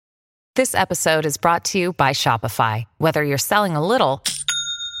This episode is brought to you by Shopify. Whether you're selling a little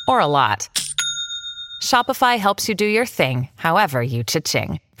or a lot, Shopify helps you do your thing, however you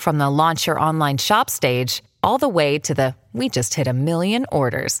cha-ching. From the launch your online shop stage, all the way to the we just hit 1 million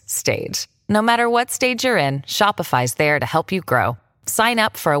orders stage. No matter what stage you're in, Shopify's there to help you grow. Sign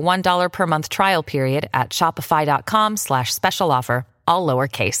up for a $1 per month trial period at shopify.com/special offer, all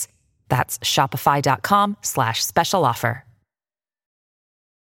lowercase. That's shopify.com/special offer.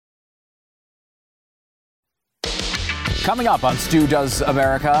 Coming up on Stu Does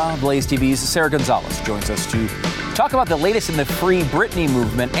America, Blaze TV's Sara Gonzales joins us to talk about the latest in the Free Britney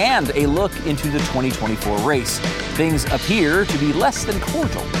movement and a look into the 2024 race. Things appear to be less than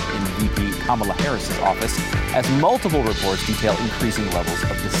cordial in VP Kamala Harris's office as multiple reports detail increasing levels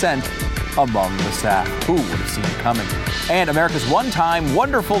of dissent among the staff. Who would have seen it coming? And America's one-time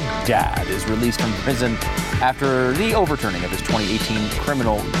wonderful dad is released from prison after the overturning of his 2018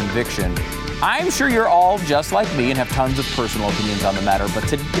 criminal conviction. I'm sure you're all just like me and have tons of personal opinions on the matter, but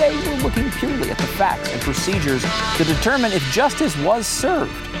today we're looking purely at the facts and procedures to determine if justice was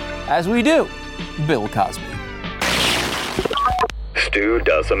served. As we do, Bill Cosby. Stu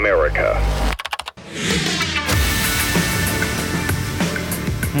Does America.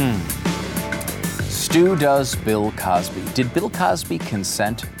 Stu Does Bill Cosby. Did Bill Cosby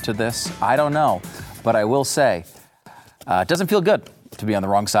consent to this? I don't know, but I will say, it doesn't feel good to be on the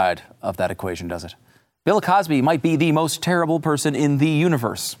wrong side of that equation, does it? Bill Cosby might be the most terrible person in the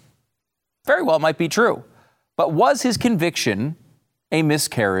universe. Very well might be true. But was his conviction a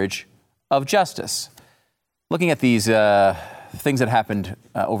miscarriage of justice? Looking at these things that happened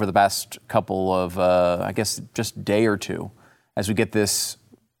over the past couple of, I guess, just day or two, as we get this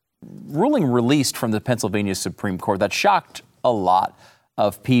ruling released from the Pennsylvania Supreme Court that shocked a lot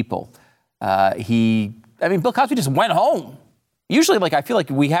of people. Bill Cosby just went home. Usually, I feel like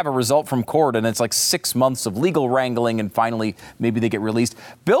we have a result from court and it's 6 months of legal wrangling and finally maybe they get released.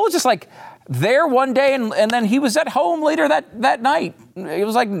 Bill was just there one day and then he was at home later that night. It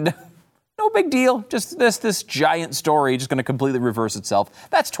was no big deal. Just this giant story just going to completely reverse itself.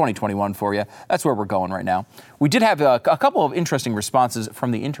 That's 2021 for you. That's where we're going right now. We did have a couple of interesting responses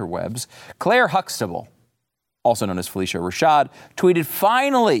from the interwebs. Claire Huxtable, also known as Felicia Rashad, tweeted,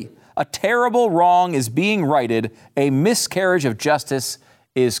 "Finally, a terrible wrong is being righted. A miscarriage of justice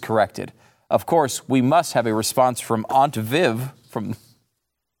is corrected." Of course, we must have a response from Aunt Viv from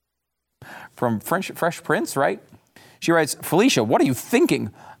Fresh Prince, right? She writes, "Felicia, what are you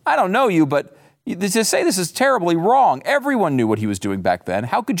thinking? I don't know you, but to say this is terribly wrong. Everyone knew what he was doing back then.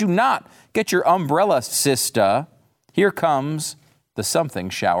 How could you not? Get your umbrella, sister. Here comes the something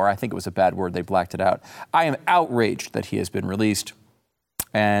shower." I think it was a bad word. They blacked it out. "I am outraged that he has been released.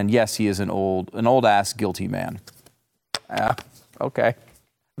 And yes, he is an old-ass guilty man." Okay.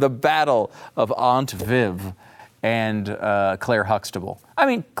 The battle of Aunt Viv and Claire Huxtable.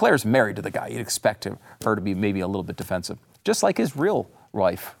 Claire's married to the guy. You'd expect her to be maybe a little bit defensive, just like his real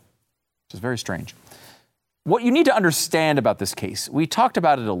wife, which is very strange. What you need to understand about this case, we talked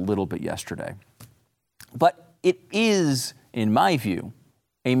about it a little bit yesterday, but it is, in my view,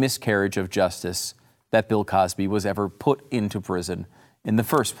 a miscarriage of justice that Bill Cosby was ever put into prison in the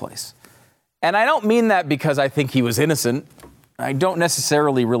first place. And I don't mean that because I think he was innocent. I don't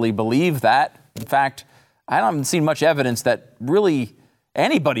necessarily really believe that. In fact, I haven't seen much evidence that really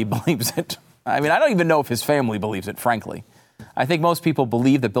anybody believes it. I don't even know if his family believes it, frankly. I think most people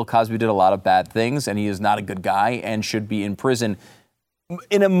believe that Bill Cosby did a lot of bad things and he is not a good guy and should be in prison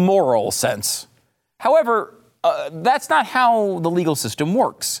in a moral sense. However, that's not how the legal system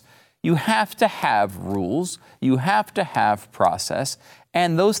works. You have to have rules, you have to have process,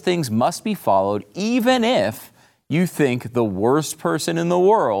 and those things must be followed even if you think the worst person in the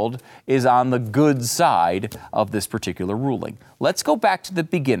world is on the good side of this particular ruling. Let's go back to the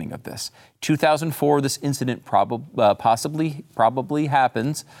beginning of this. 2004, this incident probably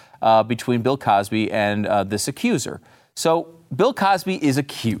happens between Bill Cosby and this accuser. So Bill Cosby is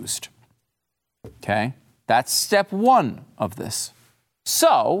accused. Okay? That's step one of this.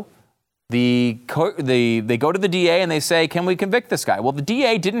 So they go to the DA and they say, "Can we convict this guy?" Well, the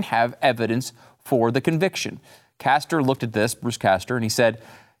DA didn't have evidence for the conviction. Castor looked at this, Bruce Castor, and he said,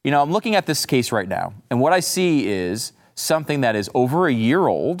 "I'm looking at this case right now, and what I see is something that is over a year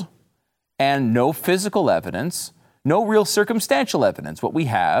old and no physical evidence, no real circumstantial evidence. What we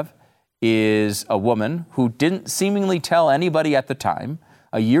have is a woman who didn't seemingly tell anybody at the time,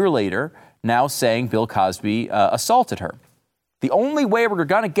 a year later, now saying Bill Cosby assaulted her. The only way we're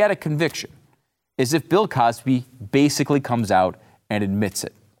going to get a conviction is if Bill Cosby basically comes out and admits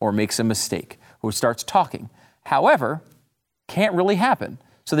it or makes a mistake or starts talking. However, can't really happen.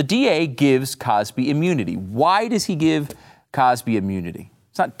 So the DA gives Cosby immunity. Why does he give Cosby immunity?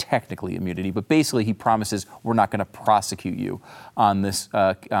 It's not technically immunity, but basically he promises we're not going to prosecute you on this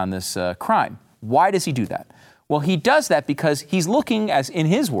crime. Why does he do that? Well, he does that because he's looking, as in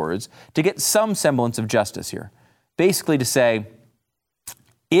his words, to get some semblance of justice here. Basically to say,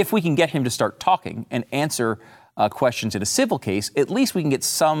 if we can get him to start talking and answer questions in a civil case, at least we can get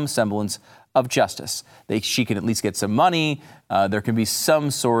some semblance of justice. She can at least get some money. There can be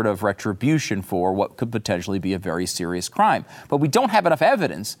some sort of retribution for what could potentially be a very serious crime. But we don't have enough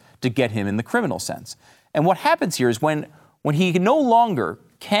evidence to get him in the criminal sense. And what happens here is when he no longer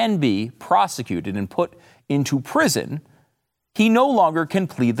can be prosecuted and put into prison, he no longer can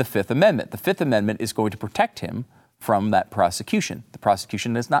plead the Fifth Amendment. The Fifth Amendment is going to protect him from that prosecution. The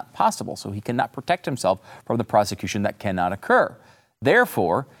prosecution is not possible, so he cannot protect himself from the prosecution that cannot occur.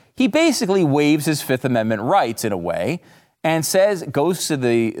 Therefore, he basically waives his Fifth Amendment rights in a way and goes to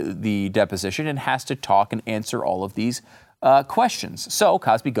the deposition and has to talk and answer all of these questions. So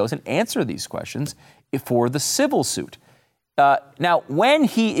Cosby goes and answers these questions for the civil suit. Now, when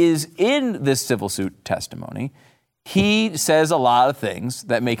he is in this civil suit testimony, he says a lot of things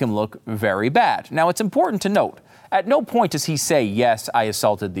that make him look very bad. Now, it's important to note, at no point does he say, yes, I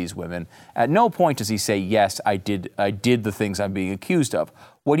assaulted these women. At no point does he say, yes, I did the things I'm being accused of.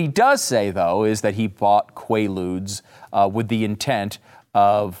 What he does say, though, is that he bought Quaaludes with the intent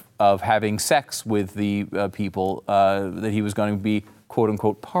of having sex with the people that he was going to be, quote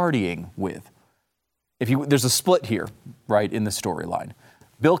unquote, partying with. There's a split here, right, in the storyline.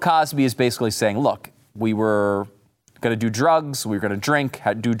 Bill Cosby is basically saying, look, we were going to do drugs, we were going to drink,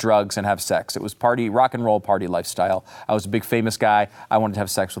 do drugs, and have sex. It was rock and roll party lifestyle. I was a big famous guy. I wanted to have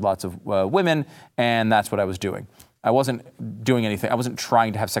sex with lots of women, and that's what I was doing. I wasn't doing anything. I wasn't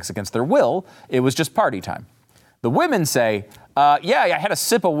trying to have sex against their will. It was just party time. The women say, yeah, I had a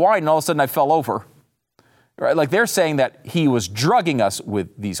sip of wine, and all of a sudden I fell over. Right? Like they're saying that he was drugging us with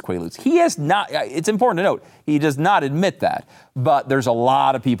these Quaaludes. He has not, it's important to note, he does not admit that. But there's a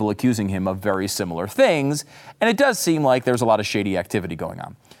lot of people accusing him of very similar things. And it does seem like there's a lot of shady activity going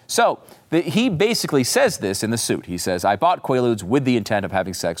on. So he basically says this in the suit. He says, I bought Quaaludes with the intent of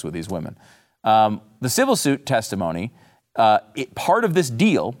having sex with these women. The civil suit testimony, part of this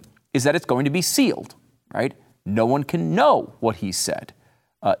deal is that it's going to be sealed, right? No one can know what he said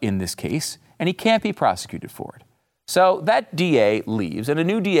in this case, and he can't be prosecuted for it. So that DA leaves, and a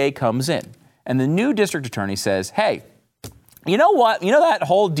new DA comes in. And the new district attorney says, hey, you know what? You know that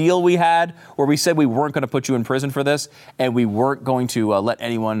whole deal we had where we said we weren't going to put you in prison for this, and we weren't going to let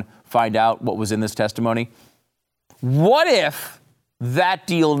anyone find out what was in this testimony? What if that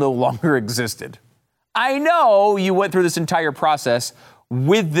deal no longer existed? I know you went through this entire process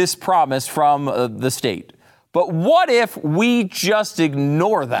with this promise from the state, but what if we just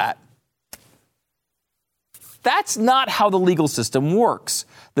ignore that? That's not how the legal system works.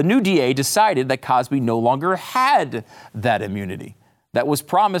 The new DA decided that Cosby no longer had that immunity that was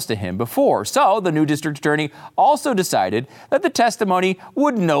promised to him before. So the new district attorney also decided that the testimony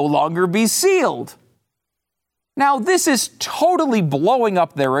would no longer be sealed. Now, this is totally blowing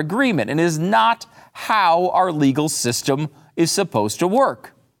up their agreement and is not how our legal system is supposed to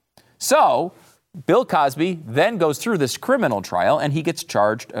work. So Bill Cosby then goes through this criminal trial, and he gets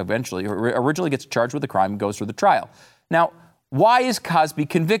charged originally gets charged with a crime and goes through the trial. Now, why is Cosby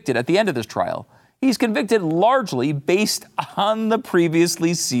convicted at the end of this trial? He's convicted largely based on the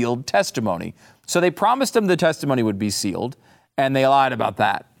previously sealed testimony. So they promised him the testimony would be sealed, and they lied about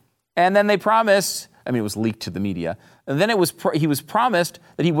that. And then they promised, it was leaked to the media, and then he was promised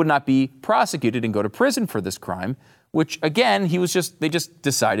that he would not be prosecuted and go to prison for this crime, which, again, they just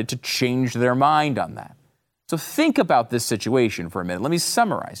decided to change their mind on that. So think about this situation for a minute. Let me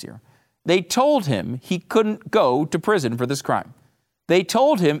summarize here. They told him he couldn't go to prison for this crime. They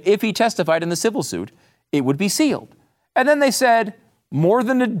told him if he testified in the civil suit, it would be sealed. And then they said, more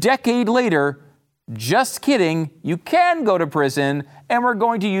than a decade later, just kidding, you can go to prison, and we're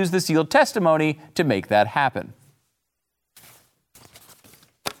going to use the sealed testimony to make that happen.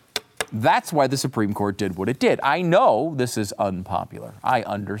 That's why the Supreme Court did what it did. I know this is unpopular. I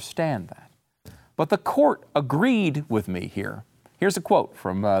understand that. But the court agreed with me here. Here's a quote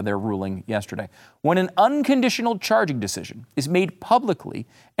from their ruling yesterday. When an unconditional charging decision is made publicly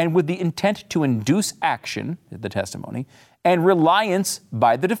and with the intent to induce action, the testimony, and reliance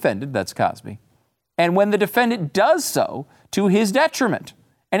by the defendant, that's Cosby, and when the defendant does so to his detriment,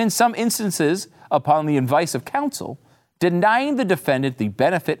 and in some instances upon the advice of counsel, denying the defendant the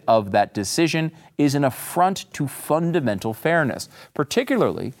benefit of that decision is an affront to fundamental fairness,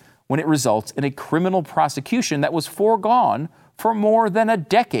 particularly when it results in a criminal prosecution that was foregone for more than a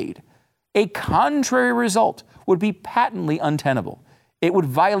decade. A contrary result would be patently untenable. It would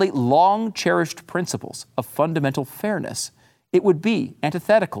violate long-cherished principles of fundamental fairness. It would be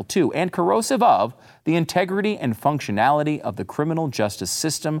antithetical to and corrosive of the integrity and functionality of the criminal justice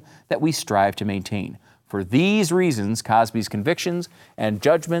system that we strive to maintain. For these reasons, Cosby's convictions and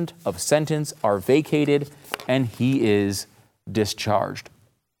judgment of sentence are vacated and he is discharged.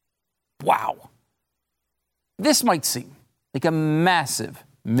 Wow. This might seem like a massive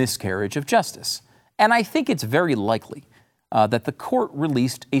miscarriage of justice, and I think it's very likely that the court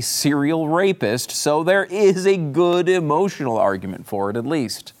released a serial rapist, so there is a good emotional argument for it at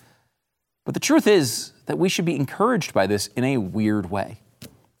least. But the truth is that we should be encouraged by this in a weird way.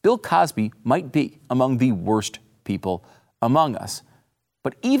 Bill Cosby might be among the worst people among us,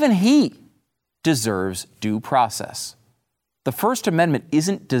 but even he deserves due process. The First Amendment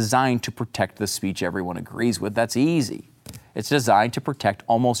isn't designed to protect the speech everyone agrees with. That's easy. It's designed to protect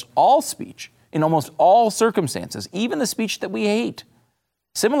almost all speech in almost all circumstances, even the speech that we hate.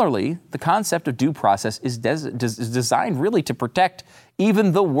 Similarly, the concept of due process is designed really to protect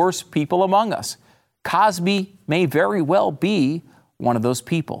even the worst people among us. Cosby may very well be one of those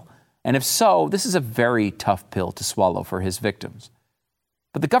people. And if so, this is a very tough pill to swallow for his victims.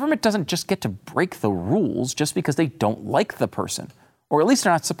 But the government doesn't just get to break the rules just because they don't like the person, or at least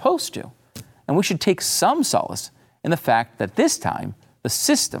they're not supposed to. And we should take some solace in the fact that this time, the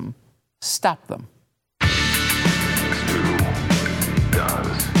system stopped them.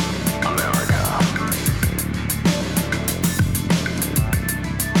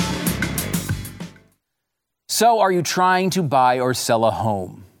 So are you trying to buy or sell a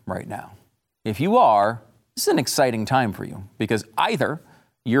home right now? If you are, this is an exciting time for you because either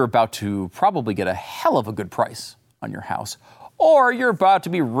you're about to probably get a hell of a good price on your house, or you're about to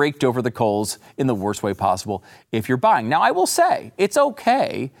be raked over the coals in the worst way possible if you're buying. Now, I will say it's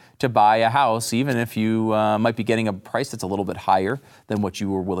okay to buy a house even if you might be getting a price that's a little bit higher than what you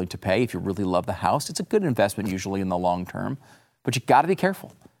were willing to pay. If you really love the house, it's a good investment usually in the long term, but you got to be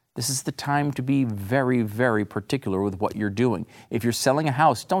careful. This is the time to be very, very particular with what you're doing. If you're selling a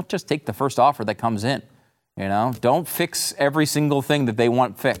house, don't just take the first offer that comes in. Don't fix every single thing that they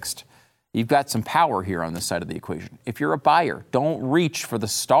want fixed. You've got some power here on this side of the equation. If you're a buyer, don't reach for the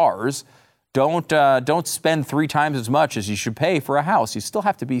stars. Don't spend 3 times as much as you should pay for a house. You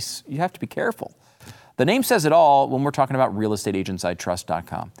have to be careful. The name says it all when we're talking about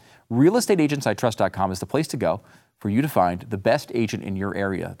realestateagentsitrust.com. Realestateagentsitrust.com is the place to go for you to find the best agent in your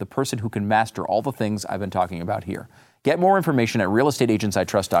area, the person who can master all the things I've been talking about here. Get more information at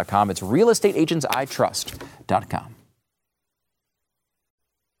realestateagentsitrust.com. It's realestateagentsitrust.com.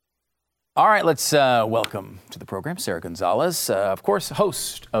 All right, let's welcome to the program Sara Gonzales, of course,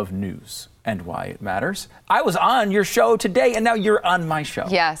 host of News and Why It Matters. I was on your show today, and now you're on my show.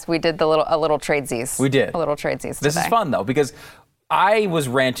 Yes, we did a little tradesies. We did. A little tradesies today. This is fun, though, because I was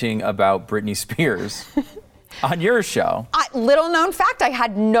ranting about Britney Spears on your show. Little known fact, I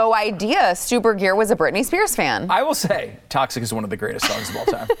had no idea Stu Burguiere was a Britney Spears fan. I will say, Toxic is one of the greatest songs of all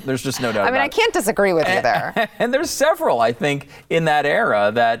time. There's just no doubt about it. I can't disagree with you there. And there's several, I think, in that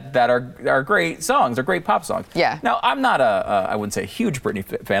era that are great songs, are great pop songs. Yeah. Now, I'm not I wouldn't say a huge Britney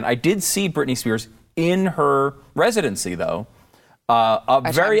fan. I did see Britney Spears in her residency, though.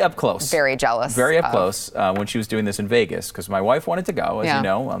 Very up close. Very jealous. Very up close when she was doing this in Vegas, because my wife wanted to go, as you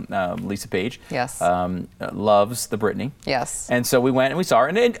know, Lisa Page. Yes. Loves the Britney. Yes. And so we went and we saw her.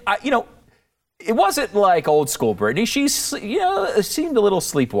 And it wasn't like old school Britney. She, seemed a little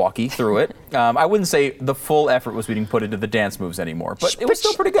sleepwalky through it. I wouldn't say the full effort was being put into the dance moves anymore, but it was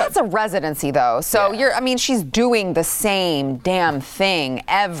still pretty good. That's a residency, though. So she's doing the same damn thing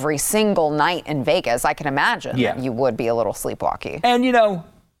every single night in Vegas. I can imagine that you would be a little sleepwalky. And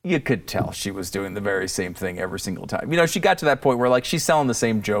you could tell she was doing the very same thing every single time. She got to that point where she's selling the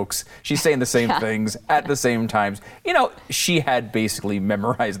same jokes, she's saying the same things at the same times. She had basically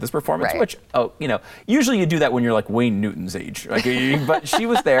memorized this performance, which, usually you do that when you're like Wayne Newton's age. But she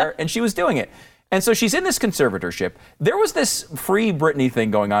was there and she was doing it. And so she's in this conservatorship. There was this free Britney thing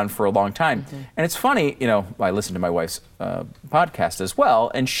going on for a long time. Mm-hmm. And it's funny, I listened to my wife's podcast as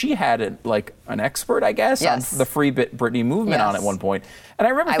well, and she had an expert, I guess, on the free Britney movement on at one point. And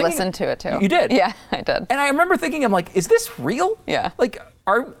I remember I listened to it too. You did? Yeah, I did. And I remember thinking, I'm like, is this real? Yeah.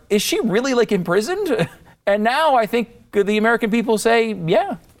 Is she really imprisoned? And now I think the American people say,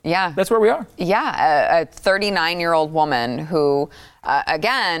 yeah, that's where we are. Yeah, a 39-year-old woman who,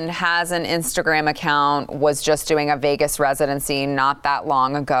 again, has an Instagram account, was just doing a Vegas residency not that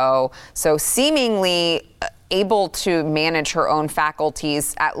long ago. So seemingly able to manage her own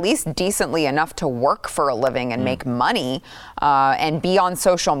faculties at least decently enough to work for a living and make money and be on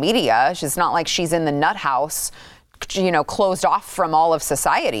social media. It's not like she's in the nut house, closed off from all of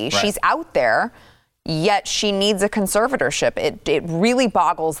society. Right. She's out there, yet she needs a conservatorship. It really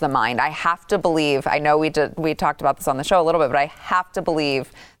boggles the mind. I have to believe, I know we talked about this on the show a little bit, but I have to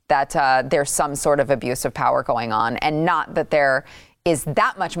believe that there's some sort of abuse of power going on, and not that there is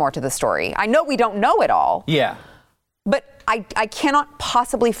that much more to the story. I know we don't know it all. Yeah. But I cannot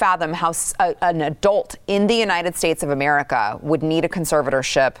possibly fathom how an adult in the United States of America would need a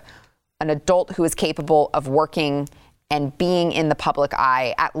conservatorship, an adult who is capable of working and being in the public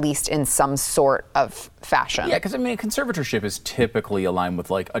eye, at least in some sort of fashion. Yeah, because, a conservatorship is typically aligned with,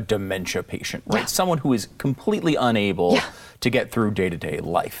 like, a dementia patient, right? Yeah. Someone who is completely unable to get through day-to-day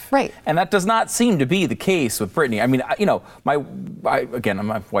life. Right. And that does not seem to be the case with Britney. My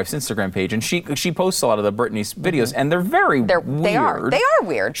wife's Instagram page, and she posts a lot of the Britney's videos, and they're very weird. They are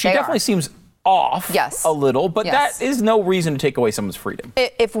weird. She definitely seems off a little, but yes. That is no reason to take away someone's freedom.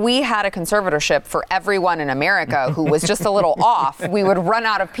 If we had a conservatorship for everyone in America who was just a little off, we would run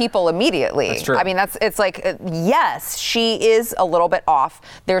out of people immediately. That's true. It's like, yes, she is a little bit off.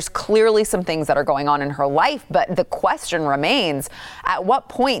 There's clearly some things that are going on in her life, but the question remains, at what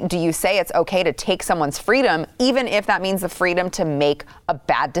point do you say it's okay to take someone's freedom, even if that means the freedom to make a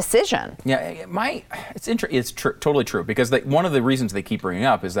bad decision? Yeah, it's totally true, because one of the reasons they keep bringing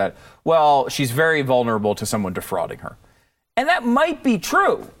up is that, well, she's very vulnerable to someone defrauding her. And that might be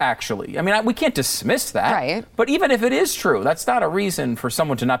true, actually. We can't dismiss that. Right. But even if it is true, that's not a reason for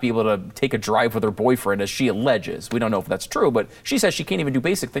someone to not be able to take a drive with her boyfriend, as she alleges. We don't know if that's true, but she says she can't even do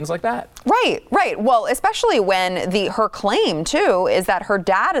basic things like that. Right. Well, especially when her claim, too, is that her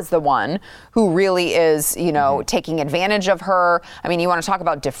dad is the one who really is, taking advantage of her. You want to talk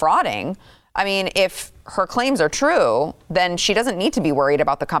about defrauding. If her claims are true, then she doesn't need to be worried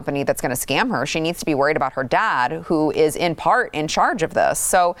about the company that's going to scam her. She needs to be worried about her dad, who is in part in charge of this.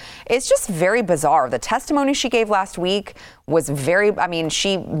 So it's just very bizarre. The testimony she gave last week was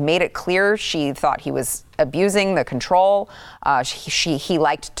she made it clear she thought he was abusing the control. He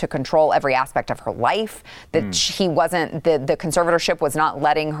liked to control every aspect of her life. That he wasn't, the conservatorship was not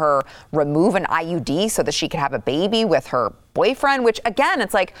letting her remove an IUD so that she could have a baby with her boyfriend, which, again,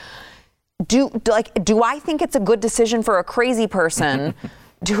 it's like, do I think it's a good decision for a crazy person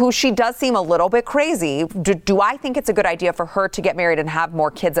who she does seem a little bit crazy? Do I think it's a good idea for her to get married and have more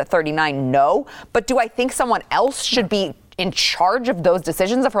kids at 39? No. But do I think someone else should be in charge of those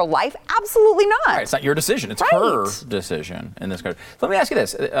decisions of her life? Absolutely not. Right, it's not your decision. It's her decision in this country. Let me ask you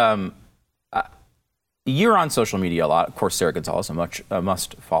this. You're on social media a lot. Of course, Sara Gonzales, a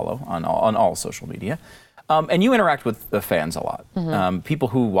must follow on all social media. And you interact with the fans a lot, people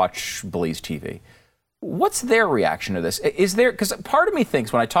who watch Blaze TV. What's their reaction to this? Because part of me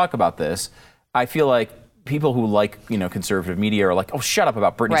thinks when I talk about this, I feel like people who like, conservative media are like, oh, shut up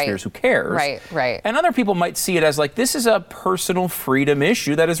about Britney Spears, who cares? Right. And other people might see it as like, this is a personal freedom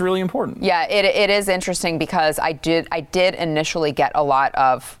issue that is really important. Yeah, it is interesting, because I did initially get a lot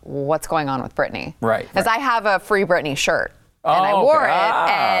of what's going on with Britney. Right. Because I have a Free Britney shirt. And I wore it,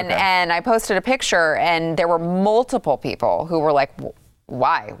 and I posted a picture, and there were multiple people who were like,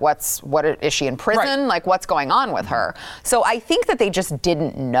 why? Is she in prison? Right. Like, what's going on with her? So I think that they just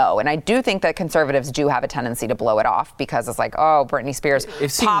didn't know. And I do think that conservatives do have a tendency to blow it off, because it's like, oh, Britney Spears,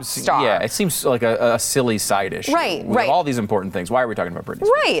 pop star. Yeah, it seems like a silly side issue. Right. We have all these important things. Why are we talking about Britney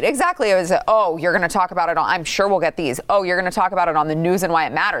Spears? Right, exactly. It was, you're going to talk about it I'm sure we'll get these. Oh, you're going to talk about it on the news and why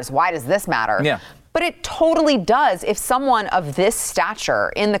it matters. Why does this matter? Yeah. But it totally does. If someone of this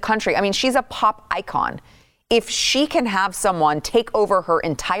stature in the country, she's a pop icon. If she can have someone take over her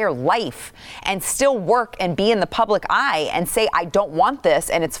entire life and still work and be in the public eye and say, I don't want this,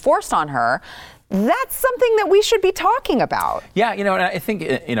 and it's forced on her, that's something that we should be talking about. Yeah, and I think,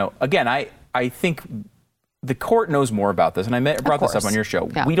 again, I think the court knows more about this, and I brought this up on your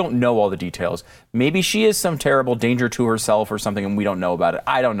show. Yeah. We don't know all the details. Maybe she is some terrible danger to herself or something, and we don't know about it.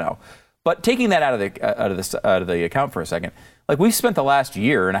 I don't know. But taking that out of the account for a second, like, we've spent the last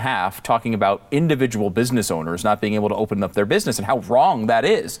year and a half talking about individual business owners not being able to open up their business and how wrong that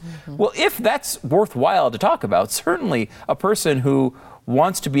is. Well, if that's worthwhile to talk about, certainly a person who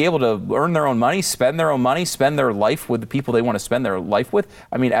wants to be able to earn their own money, spend their life with the people they want to spend their life with.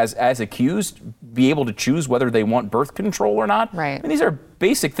 As accused, be able to choose whether they want birth control or not. Right. These are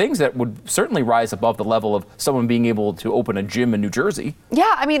basic things that would certainly rise above the level of someone being able to open a gym in New Jersey.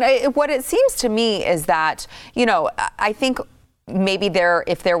 Yeah, what it seems to me is that, I think maybe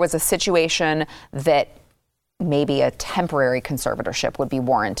if there was a situation that maybe a temporary conservatorship would be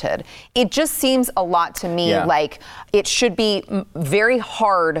warranted. It just seems a lot to me like it should be very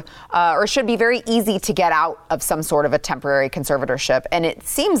hard or should be very easy to get out of some sort of a temporary conservatorship. And it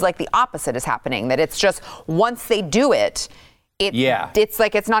seems like the opposite is happening, that it's just once they do it, it's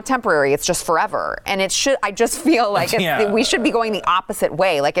like it's not temporary, it's just forever. And I just feel like we should be going the opposite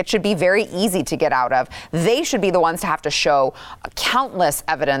way. Like it should be very easy to get out of. They should be the ones to have to show countless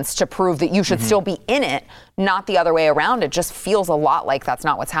evidence to prove that you should still be in it, not the other way around. It just feels a lot like that's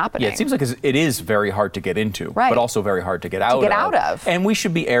not what's happening. Yeah, it seems like it is very hard to get into, right, but also very hard to get out of. And we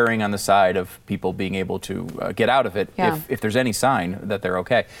should be erring on the side of people being able to get out of it if there's any sign that they're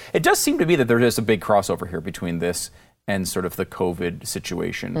okay. It does seem to be that there is a big crossover here between this and sort of the COVID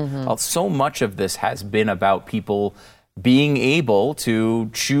situation. So much of this has been about people being able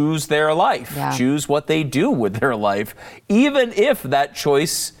to choose their life, choose what they do with their life, even if that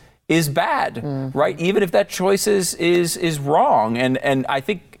choice is bad, right? Even if that choice is wrong. And I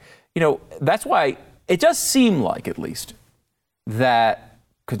think, that's why it does seem like, at least, that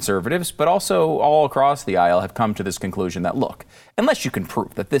conservatives, but also all across the aisle, have come to this conclusion that, look, unless you can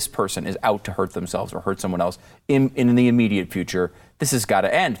prove that this person is out to hurt themselves or hurt someone else in the immediate future, this has got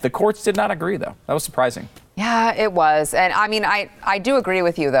to end. The courts did not agree, though. That was surprising. Yeah, it was. And I mean, I do agree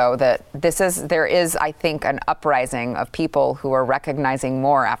with you, though, that there is, I think, an uprising of people who are recognizing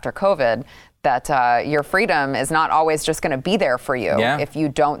more after COVID that your freedom is not always just going to be there for you if you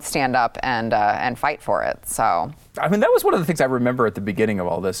don't stand up and fight for it. So, I mean, that was one of the things I remember at the beginning of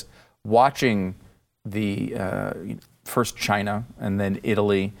all this, watching the first China and then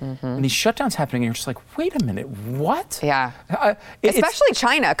Italy, and these shutdowns happening, and you're just like, wait a minute, what? Yeah. Especially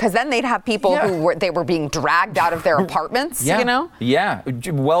China, because then they'd have people who were being dragged out of their apartments, Yeah,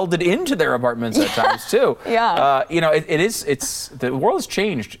 welded into their apartments at times, too. The world has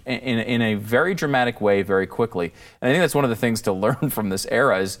changed in a very dramatic way very quickly. And I think that's one of the things to learn from this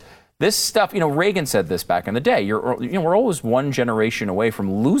era is this stuff, Reagan said this back in the day. We're always one generation away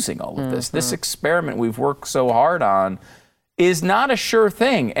from losing all of this. This experiment we've worked so hard on is not a sure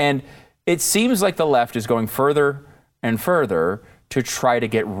thing. And it seems like the left is going further and further to try to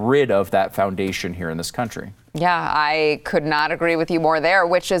get rid of that foundation here in this country. Yeah, I could not agree with you more there,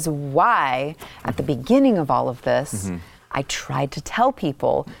 which is why at the beginning of all of this, I tried to tell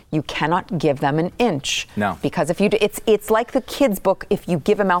people you cannot give them an inch. No. Because if you do, it's like the kid's book, if you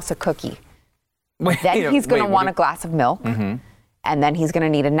give a mouse a cookie. Then he's going to want a glass of milk. And then he's going to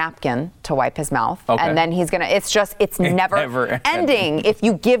need a napkin to wipe his mouth. Okay. And then it's never ending. If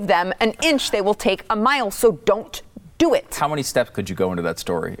you give them an inch, they will take a mile. So don't do it. How many steps could you go into that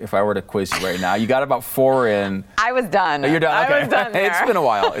story? If I were to quiz you right now, you got about 4 in. I was done. Oh, you're done. Okay. I was done there. It's been a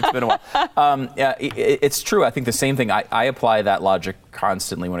while. It's true. I think the same thing. I apply that logic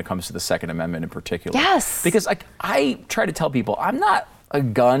constantly when it comes to the Second Amendment in particular. Yes. Because I try to tell people I'm not a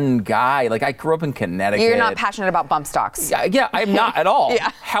gun guy. Like, I grew up in Connecticut. You're not passionate about bump stocks. Yeah, I'm not at all.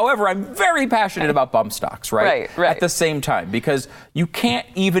 However, I'm very passionate about bump stocks, right? Right. At the same time, because you can't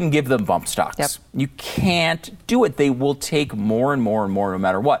even give them bump stocks. You can't do it. They will take more and more and more no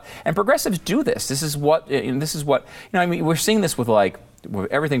matter what. And progressives do this. This is what, we're seeing this with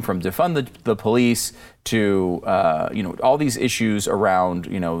everything from defund the police to all these issues around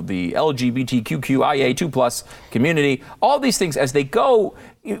the LGBTQIA2+ community, all these things as they go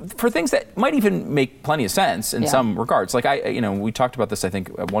for things that might even make plenty of sense in some regards. Like we talked about this I think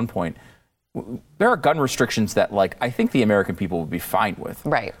at one point. There are gun restrictions that I think the American people would be fine with.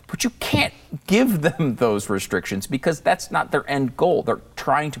 Right. But you can't give them those restrictions because that's not their end goal. They're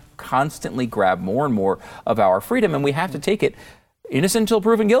trying to constantly grab more and more of our freedom, and we have to take it innocent until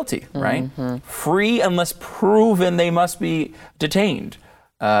proven guilty, right? Free unless proven they must be detained.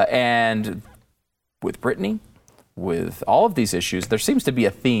 And with Brittany, with all of these issues, there seems to be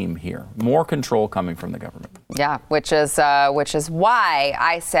a theme here. More control coming from the government. Yeah, which is why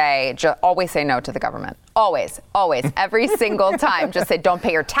I say always say no to the government. Always, every single time. Just say don't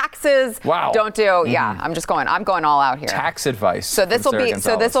pay your taxes. Wow. Don't do. Yeah, I'm going all out here. Tax advice. So this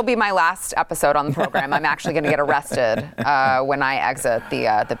will be my last episode on the program. I'm actually going to get arrested when I exit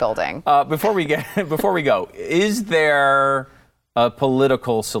the building. Before we go, is there a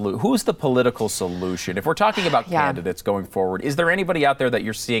political solution? Who's the political solution? If we're talking about candidates going forward, is there anybody out there that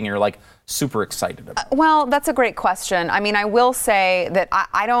you're seeing and you're super excited about? Well, that's a great question. I mean, I will say that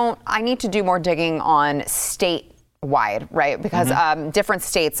I need to do more digging on statewide, right? Because different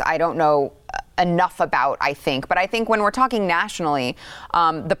states I don't know enough about, I think. But I think when we're talking nationally,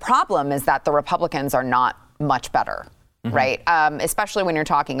 the problem is that the Republicans are not much better. right? Especially when you're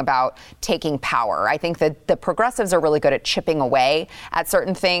talking about taking power. I think that the progressives are really good at chipping away at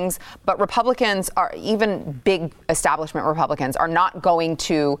certain things, but Republicans are, even big establishment Republicans, are not going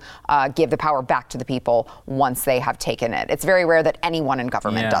to give the power back to the people once they have taken it. It's very rare that anyone in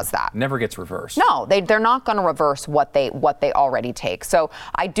government does that. Never gets reversed. No, they're not going to reverse what they already take. So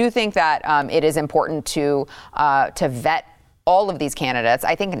I do think that it is important to vet all of these candidates.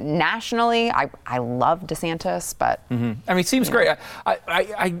 I think nationally, I love DeSantis, but I mean, it seems great.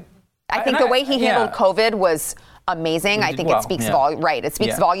 I think the way he handled COVID was amazing. I think it speaks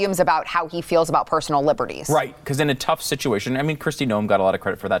volumes about how he feels about personal liberties. Right, because in a tough situation, I mean, Kristi Noem got a lot of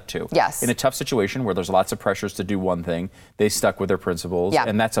credit for that too. Yes. In a tough situation where there's lots of pressures to do one thing, they stuck with their principles,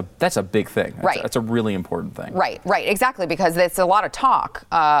 and that's a big thing. That's a really important thing. Right, exactly, because it's a lot of talk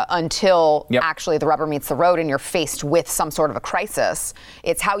until actually the rubber meets the road and you're faced with some sort of a crisis.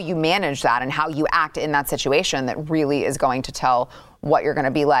 It's how you manage that and how you act in that situation that really is going to tell what you're going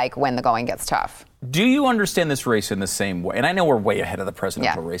to be like when the going gets tough. Do you understand this race in the same way? And I know we're way ahead of the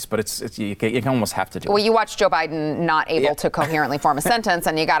presidential race, but you almost have to do it. Well, you watch Joe Biden not able to coherently form a sentence,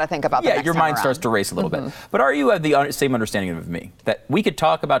 and you got to think about that. Yeah, your mind starts to race a little bit. But are you of the same understanding of me? That we could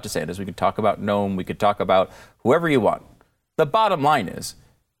talk about DeSantis, we could talk about Noem, we could talk about whoever you want. The bottom line is,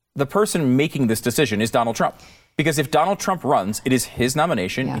 the person making this decision is Donald Trump. Because if Donald Trump runs, it is his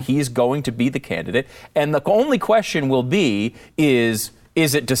nomination. He's going to be the candidate. And the only question will be is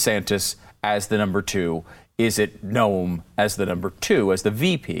it DeSantis as the number 2? Is it Noem as the number 2, as the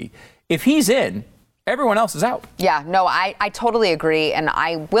VP? If he's in, everyone else is out. Yeah, no, I totally agree. And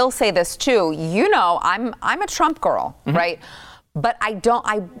I will say this, too. You know, I'm a Trump girl, right? But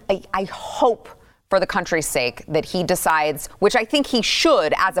I hope, for the country's sake, that he decides, which I think he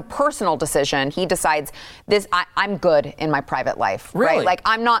should, as a personal decision, he decides this. I'm good in my private life, really? Right? Like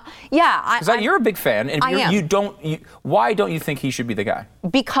I'm not. Yeah, because you're a big fan, and why don't you think he should be the guy?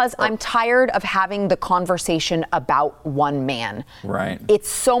 Because I'm tired of having the conversation about one man. Right. It's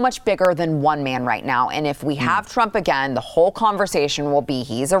so much bigger than one man right now, and if we have Trump again, the whole conversation will be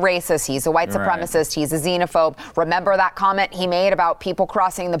he's a racist, he's a white supremacist, he's a xenophobe. Remember that comment he made about people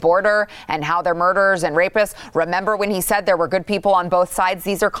crossing the border and how they're murderers and rapists? Remember when he said there were good people on both sides?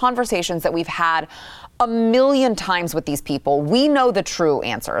 These are conversations that we've had a million times with these people. We know the true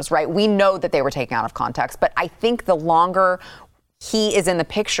answers, right? We know that they were taken out of context. But I think the longer he is in the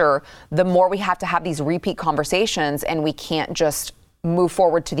picture, the more we have to have these repeat conversations, and we can't just move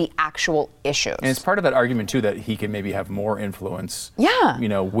forward to the actual issues. And it's part of that argument, too, that he can maybe have more influence,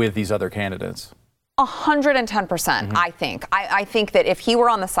 with these other candidates. 110%, I think. I think that if he were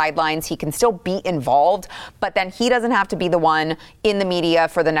on the sidelines, he can still be involved, but then he doesn't have to be the one in the media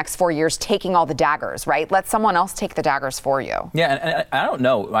for the next 4 years taking all the daggers, right? Let someone else take the daggers for you. Yeah, and I don't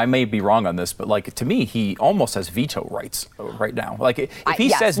know. I may be wrong on this, but to me, he almost has veto rights right now. If he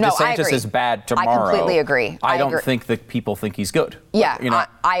says DeSantis is bad tomorrow, I completely agree. I don't think that people think he's good. Yeah,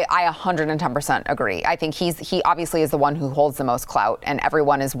 I 110% agree. I think he obviously is the one who holds the most clout, and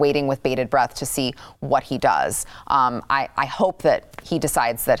everyone is waiting with bated breath to see what he does. I hope that he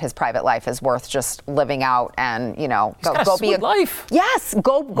decides that his private life is worth just living out, and go be a life. Yes,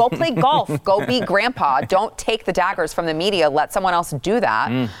 go play golf, go be grandpa. Don't take the daggers from the media. Let someone else do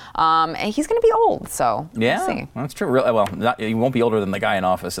that. And he's going to be old, so we'll see. That's true. Well, he won't be older than the guy in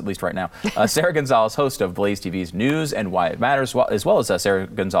office, at least right now. Sara Gonzales, host of Blaze TV's News and Why It Matters, as well as Sara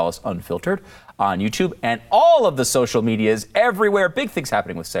Gonzales Unfiltered on YouTube and all of the social medias everywhere. Big things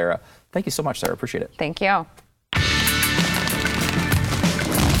happening with Sara. Thank you so much, Sara. Appreciate it. Thank you.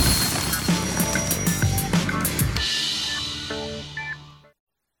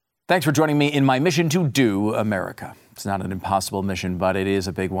 Thanks for joining me in my mission to do America. It's not an impossible mission, but it is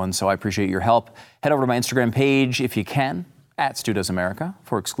a big one, so I appreciate your help. Head over to my Instagram page if you can, @StuDoesAmerica,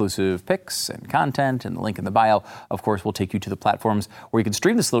 for exclusive pics and content, and the link in the bio, of course, will take you to the platforms where you can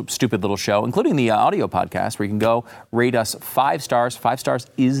stream this stupid little show, including the audio podcast, where you can go rate us 5 stars. 5 stars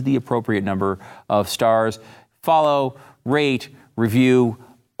is the appropriate number of stars. Follow, rate, review,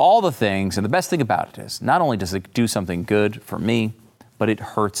 all the things. And the best thing about it is, not only does it do something good for me, but it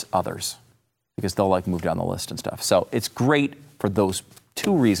hurts others because they'll move down the list and stuff. So it's great for those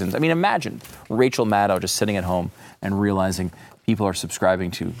 2 reasons. I mean, imagine Rachel Maddow just sitting at home and realizing people are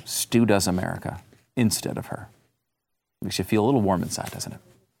subscribing to Stu Does America instead of her. Makes you feel a little warm inside, doesn't it?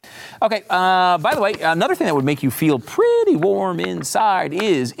 Okay, by the way, another thing that would make you feel pretty warm inside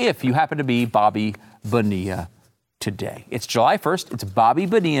is if you happen to be Bobby Bonilla today. It's July 1st. It's Bobby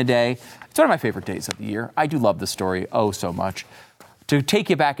Bonilla Day. It's one of my favorite days of the year. I do love the story so much. To take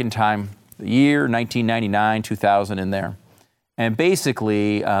you back in time, the year 1999, 2000 in there. And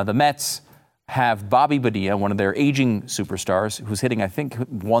basically, the Mets have Bobby Bonilla, one of their aging superstars, who's hitting, I think,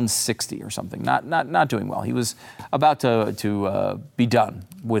 160 or something, not doing well. He was about to be done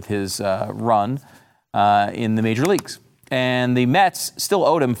with his run in the major leagues. And the Mets still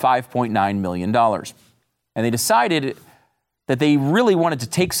owed him $5.9 million. And they decided that they really wanted to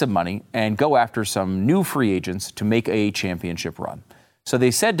take some money and go after some new free agents to make a championship run. So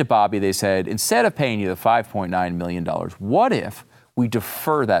they said to Bobby, they said, instead of paying you the $5.9 million, what if we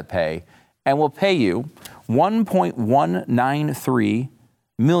defer that pay and we'll pay you $1.193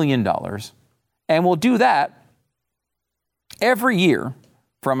 million, and we'll do that every year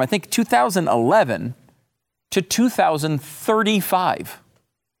from, I think, 2011 to 2035.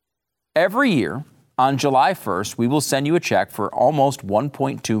 Every year on July 1st, we will send you a check for almost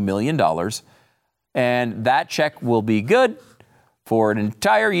 $1.2 million, and that check will be good for an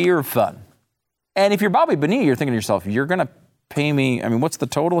entire year of fun. And if you're Bobby Bonilla, you're thinking to yourself, you're going to pay me, I mean, what's the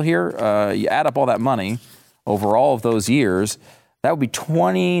total here? You add up all that money over all of those years, that would be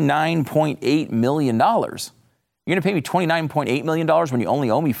 $29.8 million. You're going to pay me $29.8 million when you only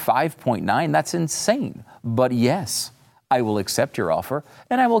owe me $5.9? That's insane. But yes, I will accept your offer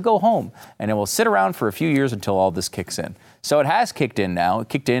and I will go home and I will sit around for a few years until all this kicks in. So it has kicked in now. It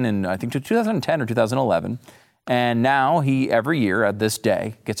kicked in I think 2010 or 2011. And now he, every year at this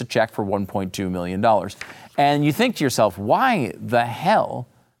day, gets a check for $1.2 million. And you think to yourself, why the hell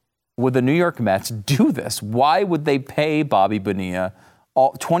would the New York Mets do this? Why would they pay Bobby Bonilla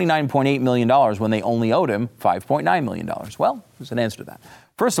 $29.8 million when they only owed him $5.9 million? Well, there's an answer to that.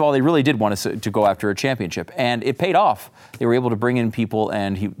 First of all, they really did want to go after a championship, and it paid off. They were able to bring in people,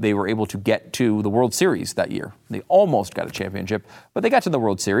 and they were able to get to the World Series that year. They almost got a championship, but they got to the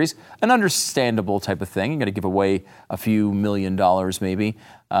World Series. An understandable type of thing. You got to give away a few $1 million maybe,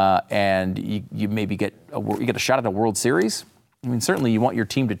 and you maybe get a shot at a World Series. I mean, certainly you want your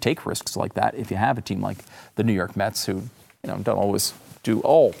team to take risks like that if you have a team like the New York Mets, who don't always do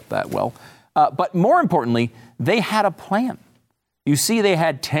all that well. But more importantly, they had a plan. You see, they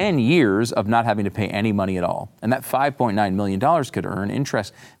had 10 years of not having to pay any money at all. And that $5.9 million could earn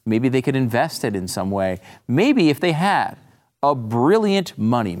interest. Maybe they could invest it in some way. Maybe if they had a brilliant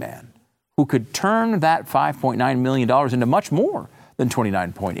money man who could turn that $5.9 million into much more than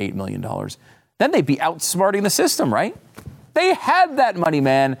 $29.8 million, then they'd be outsmarting the system, right? They had that money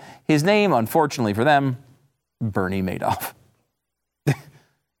man. His name, unfortunately for them, Bernie Madoff.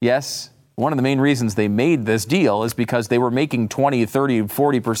 Yes. One of the main reasons they made this deal is because they were making 20, 30,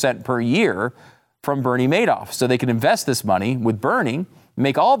 40% per year from Bernie Madoff. So they could invest this money with Bernie,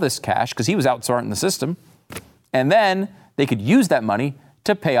 make all this cash because he was outsmarting the system, and then they could use that money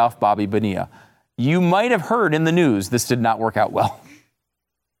to pay off Bobby Bonilla. You might have heard in the news this did not work out well.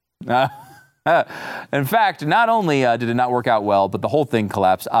 In fact, not only did it not work out well, but the whole thing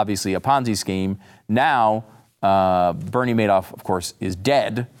collapsed. Obviously, a Ponzi scheme. Now, Bernie Madoff, of course, is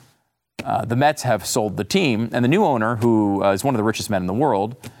dead. The Mets have sold the team, and the new owner, who is one of the richest men in the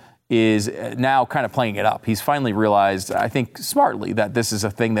world, is now kind of playing it up. He's finally realized, I think smartly, that this is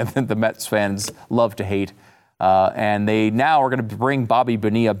a thing that the Mets fans love to hate. And they now are going to bring Bobby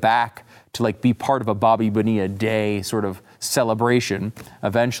Bonilla back to be part of a Bobby Bonilla Day sort of celebration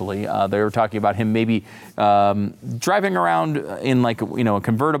eventually. They were talking about him maybe driving around in a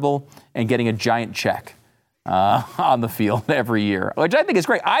convertible and getting a giant check on the field every year, which I think is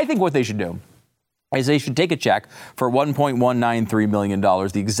great. I think what they should do is they should take a check for $1.193 million,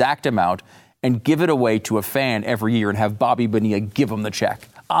 the exact amount, and give it away to a fan every year and have Bobby Bonilla give them the check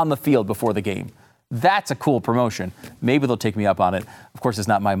on the field before the game. That's a cool promotion. Maybe they'll take me up on it. Of course, it's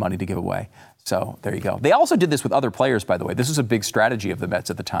not my money to give away. So there you go. They also did this with other players, by the way. This was a big strategy of the Mets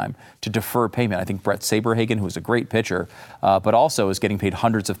at the time to defer payment. I think Brett Saberhagen, who is a great pitcher, but also is getting paid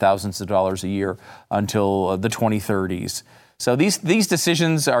hundreds of thousands of dollars a year until the 2030s. So these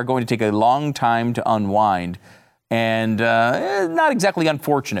decisions are going to take a long time to unwind, and not exactly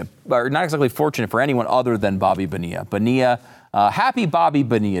unfortunate, or not exactly fortunate for anyone other than Bobby Bonilla. Bonilla, happy Bobby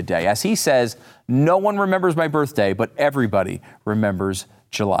Bonilla Day. As he says, no one remembers my birthday, but everybody remembers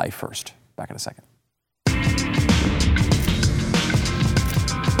July 1st. Back in a second.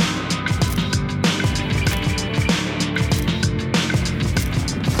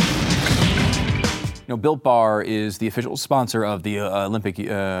 Built Bar is the official sponsor of the Olympic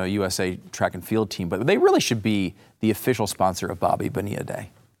USA track and field team, but they really should be the official sponsor of Bobby Bonilla Day.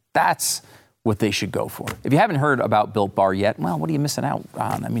 That's what they should go for. If you haven't heard about Built Bar yet, well, what are you missing out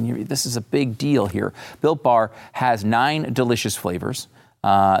on? I mean, this is a big deal here. Built Bar has 9 delicious flavors.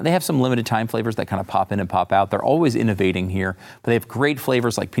 They have some limited time flavors that kind of pop in and pop out. They're always innovating here, but they have great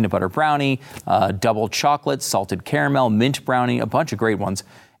flavors like peanut butter brownie, double chocolate, salted caramel, mint brownie, a bunch of great ones.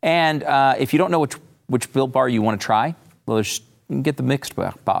 And if you don't know which Built Bar you want to try, well, you can get the mixed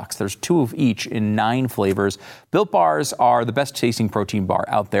box. There's 2 of each in 9 flavors. Built Bars are the best tasting protein bar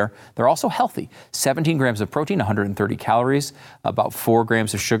out there. They're also healthy. 17 grams of protein, 130 calories, about 4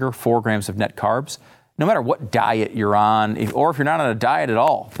 grams of sugar, 4 grams of net carbs. No matter what diet you're on, or if you're not on a diet at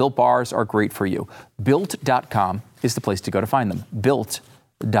all, Built Bars are great for you. Built.com is the place to go to find them.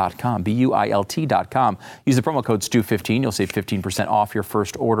 Built.com, BUILT.com. Use the promo code STU15. You'll save 15% off your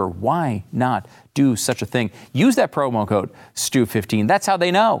first order. Why not do such a thing? Use that promo code STU15. That's how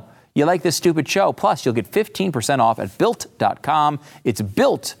they know you like this stupid show. Plus, you'll get 15% off at Built.com. It's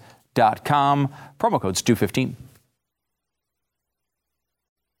Built.com. Promo code STU15.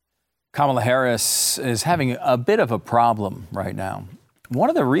 Kamala Harris is having a bit of a problem right now. One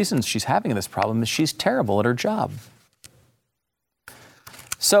of the reasons she's having this problem is she's terrible at her job.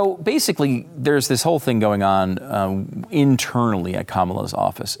 So basically, there's this whole thing going on internally at Kamala's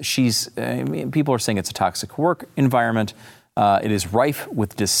office. People are saying it's a toxic work environment. It is rife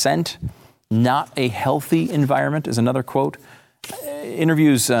with dissent. Not a healthy environment is another quote.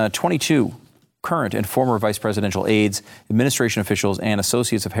 Interviews 22 current and former vice presidential aides, administration officials, and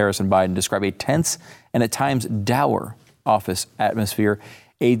associates of Harris and Biden describe a tense and at times dour office atmosphere.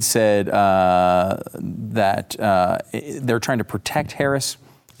 Aides said that they're trying to protect Harris,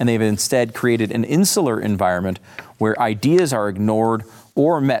 and they've instead created an insular environment where ideas are ignored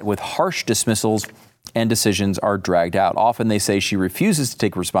or met with harsh dismissals and decisions are dragged out. Often they say she refuses to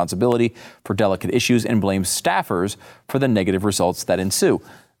take responsibility for delicate issues and blames staffers for the negative results that ensue.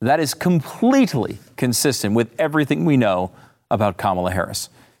 That is completely consistent with everything we know about Kamala Harris.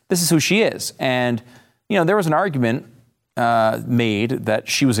 This is who she is. And, there was an argument made that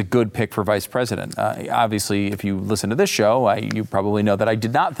she was a good pick for vice president. Obviously, if you listen to this show, you probably know that I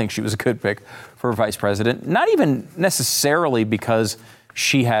did not think she was a good pick for vice president, not even necessarily because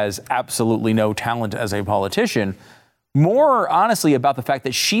she has absolutely no talent as a politician, more honestly about the fact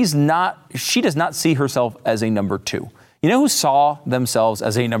that she does not see herself as a number 2. You know who saw themselves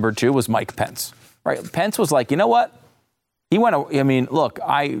as a number 2 was Mike Pence, right? Pence was like, you know what? He went, look,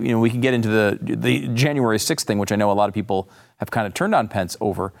 we can get into the January 6th thing, which I know a lot of people have kind of turned on Pence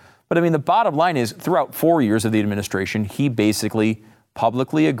over. But the bottom line is throughout 4 years of the administration, he basically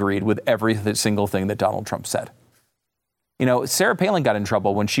publicly agreed with every single thing that Donald Trump said. Sarah Palin got in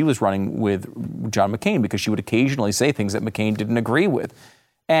trouble when she was running with John McCain because she would occasionally say things that McCain didn't agree with.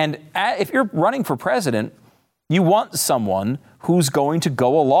 And if you're running for president, you want someone who's going to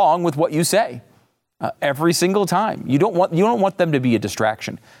go along with what you say every single time. You don't want them to be a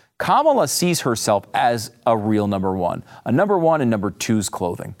distraction. Kamala sees herself as a real number 1, a number 1 in number 2's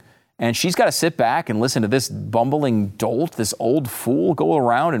clothing. And she's got to sit back and listen to this bumbling dolt, this old fool, go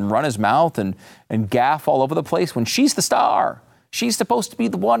around and run his mouth and gaffe all over the place when she's the star. She's supposed to be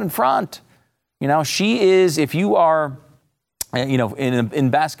the one in front. She is, if you are... in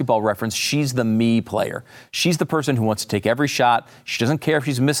basketball reference, she's the me player. She's the person who wants to take every shot. She doesn't care if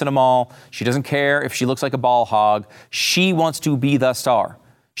she's missing them all. She doesn't care if she looks like a ball hog. She wants to be the star.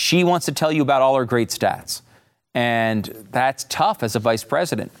 She wants to tell you about all her great stats. And that's tough as a vice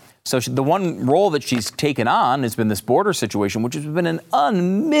president. So the one role that she's taken on has been this border situation, which has been an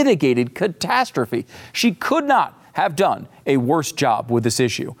unmitigated catastrophe. She could not have done a worse job with this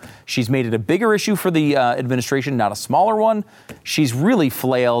issue. She's made it a bigger issue for the administration, not a smaller one. She's really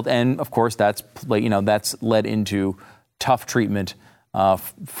flailed, and of course that's led into tough treatment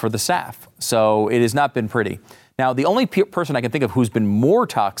for the staff. So it has not been pretty. Now, the only person I can think of who's been more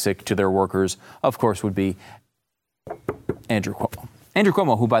toxic to their workers, of course, would be Andrew Cuomo. Andrew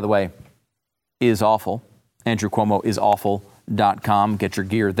Cuomo, who, by the way, is awful. Andrew Cuomo is awful.com. Get your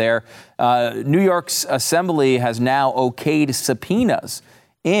gear there. New York's assembly has now okayed subpoenas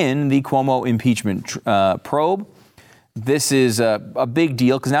in the Cuomo impeachment probe. This is a big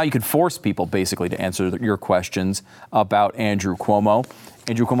deal because now you can force people basically to answer your questions about Andrew Cuomo.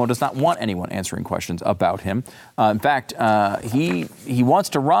 Andrew Cuomo does not want anyone answering questions about him. In fact, he wants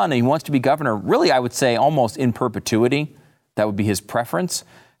to run and he wants to be governor, really, I would say, almost in perpetuity. That would be his preference.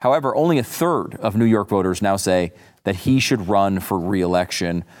 However, only a third of New York voters now say that he should run for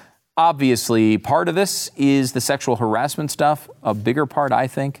re-election. Obviously, part of this is the sexual harassment stuff. A bigger part, I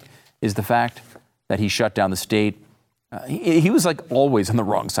think, is the fact that he shut down the state. He was like always on the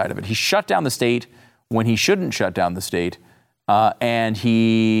wrong side of it. He shut down the state when he shouldn't shut down the state. And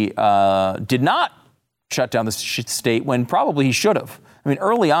he did not shut down the state when probably he should have. I mean,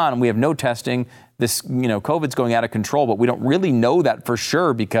 early on, we have no testing. This, COVID's going out of control, but we don't really know that for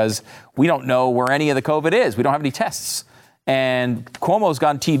sure because we don't know where any of the COVID is. We don't have any tests. And Cuomo's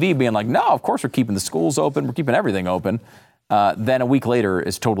gone TV being like, no, of course we're keeping the schools open. We're keeping everything open. Then a week later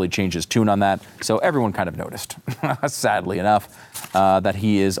has totally changed his tune on that. So everyone kind of noticed, sadly enough, that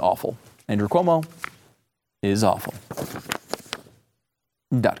he is awful. Andrew Cuomo is awful.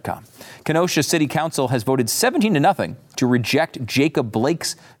 .com. Kenosha City Council has voted 17-0 to reject Jacob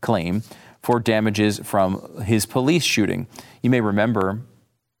Blake's claim for damages from his police shooting. You may remember,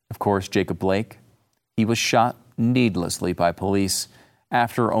 of course, Jacob Blake. He was shot needlessly by police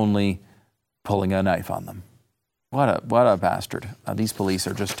after only pulling a knife on them. What a bastard. These police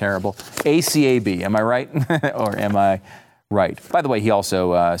are just terrible. ACAB, am I right? Or am I right? By the way, he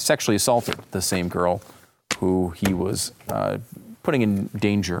also sexually assaulted the same girl who he was putting in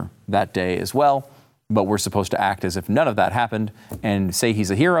danger that day as well. But we're supposed to act as if none of that happened and say he's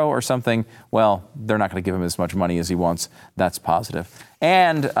a hero or something. Well, they're not going to give him as much money as he wants. That's positive.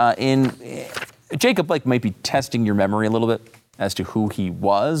 And Jacob Blake might be testing your memory a little bit as to who he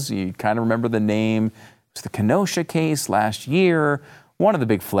was. You kind of remember the name. It was the Kenosha case last year, one of the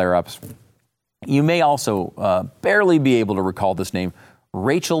big flare-ups. You may also barely be able to recall this name,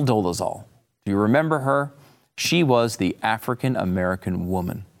 Rachel Dolezal. Do you remember her? She was the African-American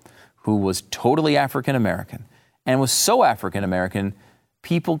woman who was totally African-American and was so African-American,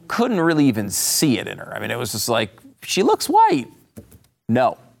 people couldn't really even see it in her. I mean, it was just like, she looks white.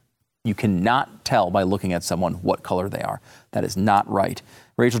 No, you cannot tell by looking at someone what color they are. That is not right.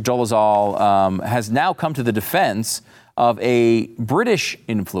 Rachel Dolezal has now come to the defense of a British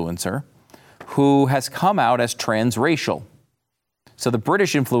influencer who has come out as transracial. So the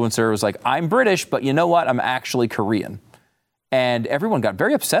British influencer was like, I'm British, but you know what? I'm actually Korean. And everyone got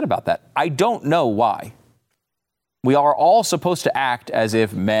very upset about that. I don't know why. We are all supposed to act as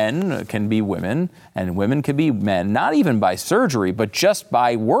if men can be women and women can be men, not even by surgery, but just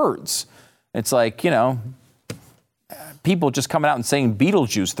by words. It's like, people just coming out and saying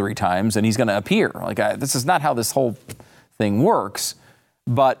Beetlejuice 3 times and he's going to appear. Like, this is not how this whole thing works.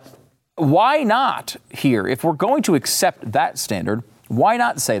 But why not here? If we're going to accept that standard, why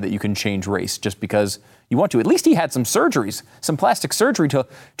not say that you can change race just because you want to? At least he had some surgeries, some plastic surgery to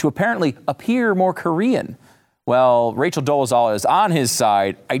apparently appear more Korean. Well, Rachel Dolezal is on his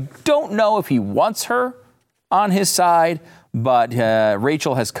side. I don't know if he wants her on his side, but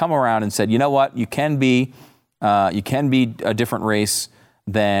Rachel has come around and said, you know what? You can be a different race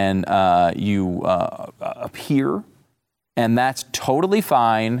than you appear, and that's totally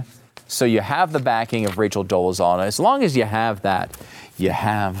fine. So you have the backing of Rachel Dolezal, and as long as you have that, you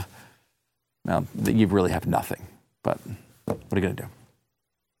really have nothing. But what are you going to do?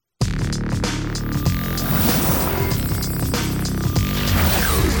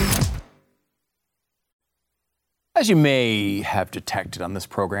 As you may have detected on this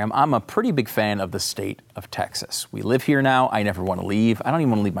program, I'm a pretty big fan of the state of Texas. We live here now. I never want to leave. I don't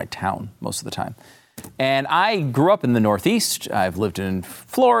even want to leave my town most of the time. And I grew up in the Northeast. I've lived in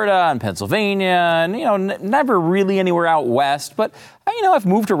Florida and Pennsylvania and, never really anywhere out west. But, I've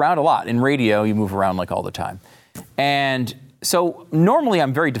moved around a lot. In radio, you move around like all the time. And so normally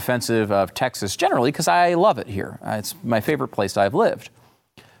I'm very defensive of Texas generally because I love it here. It's my favorite place I've lived.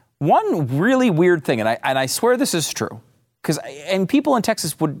 One really weird thing, and I swear this is true, and people in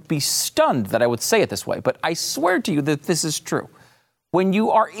Texas would be stunned that I would say it this way, but I swear to you that this is true. When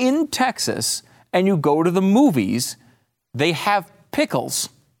you are in Texas and you go to the movies, they have pickles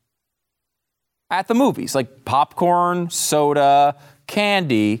at the movies, like popcorn, soda,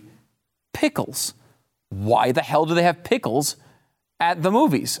 candy, pickles. Why the hell do they have pickles at the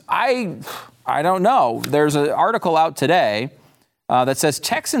movies? I don't know. There's an article out today that says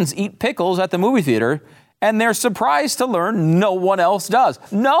Texans eat pickles at the movie theater, and they're surprised to learn no one else does.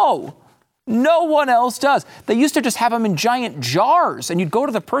 No one else does. They used to just have them in giant jars, and you'd go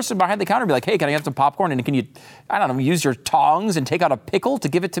to the person behind the counter and be like, hey, can I have some popcorn? And can you, use your tongs and take out a pickle to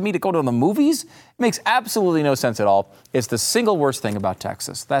give it to me to go to the movies? It makes absolutely no sense at all. It's the single worst thing about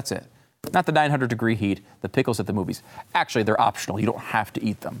Texas. That's it. Not the 900-degree heat, the pickles at the movies. Actually, they're optional. You don't have to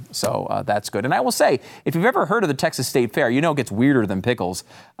eat them. So that's good. And I will say, if you've ever heard of the Texas State Fair, it gets weirder than pickles.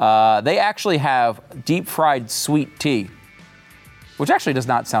 They actually have deep-fried sweet tea, which actually does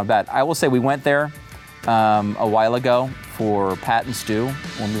not sound bad. I will say we went there a while ago for Pat and Stu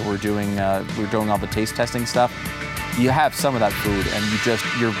when we were doing all the taste testing stuff. You have some of that food,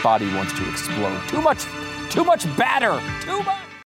 and your body wants to explode. Too much batter. Too much.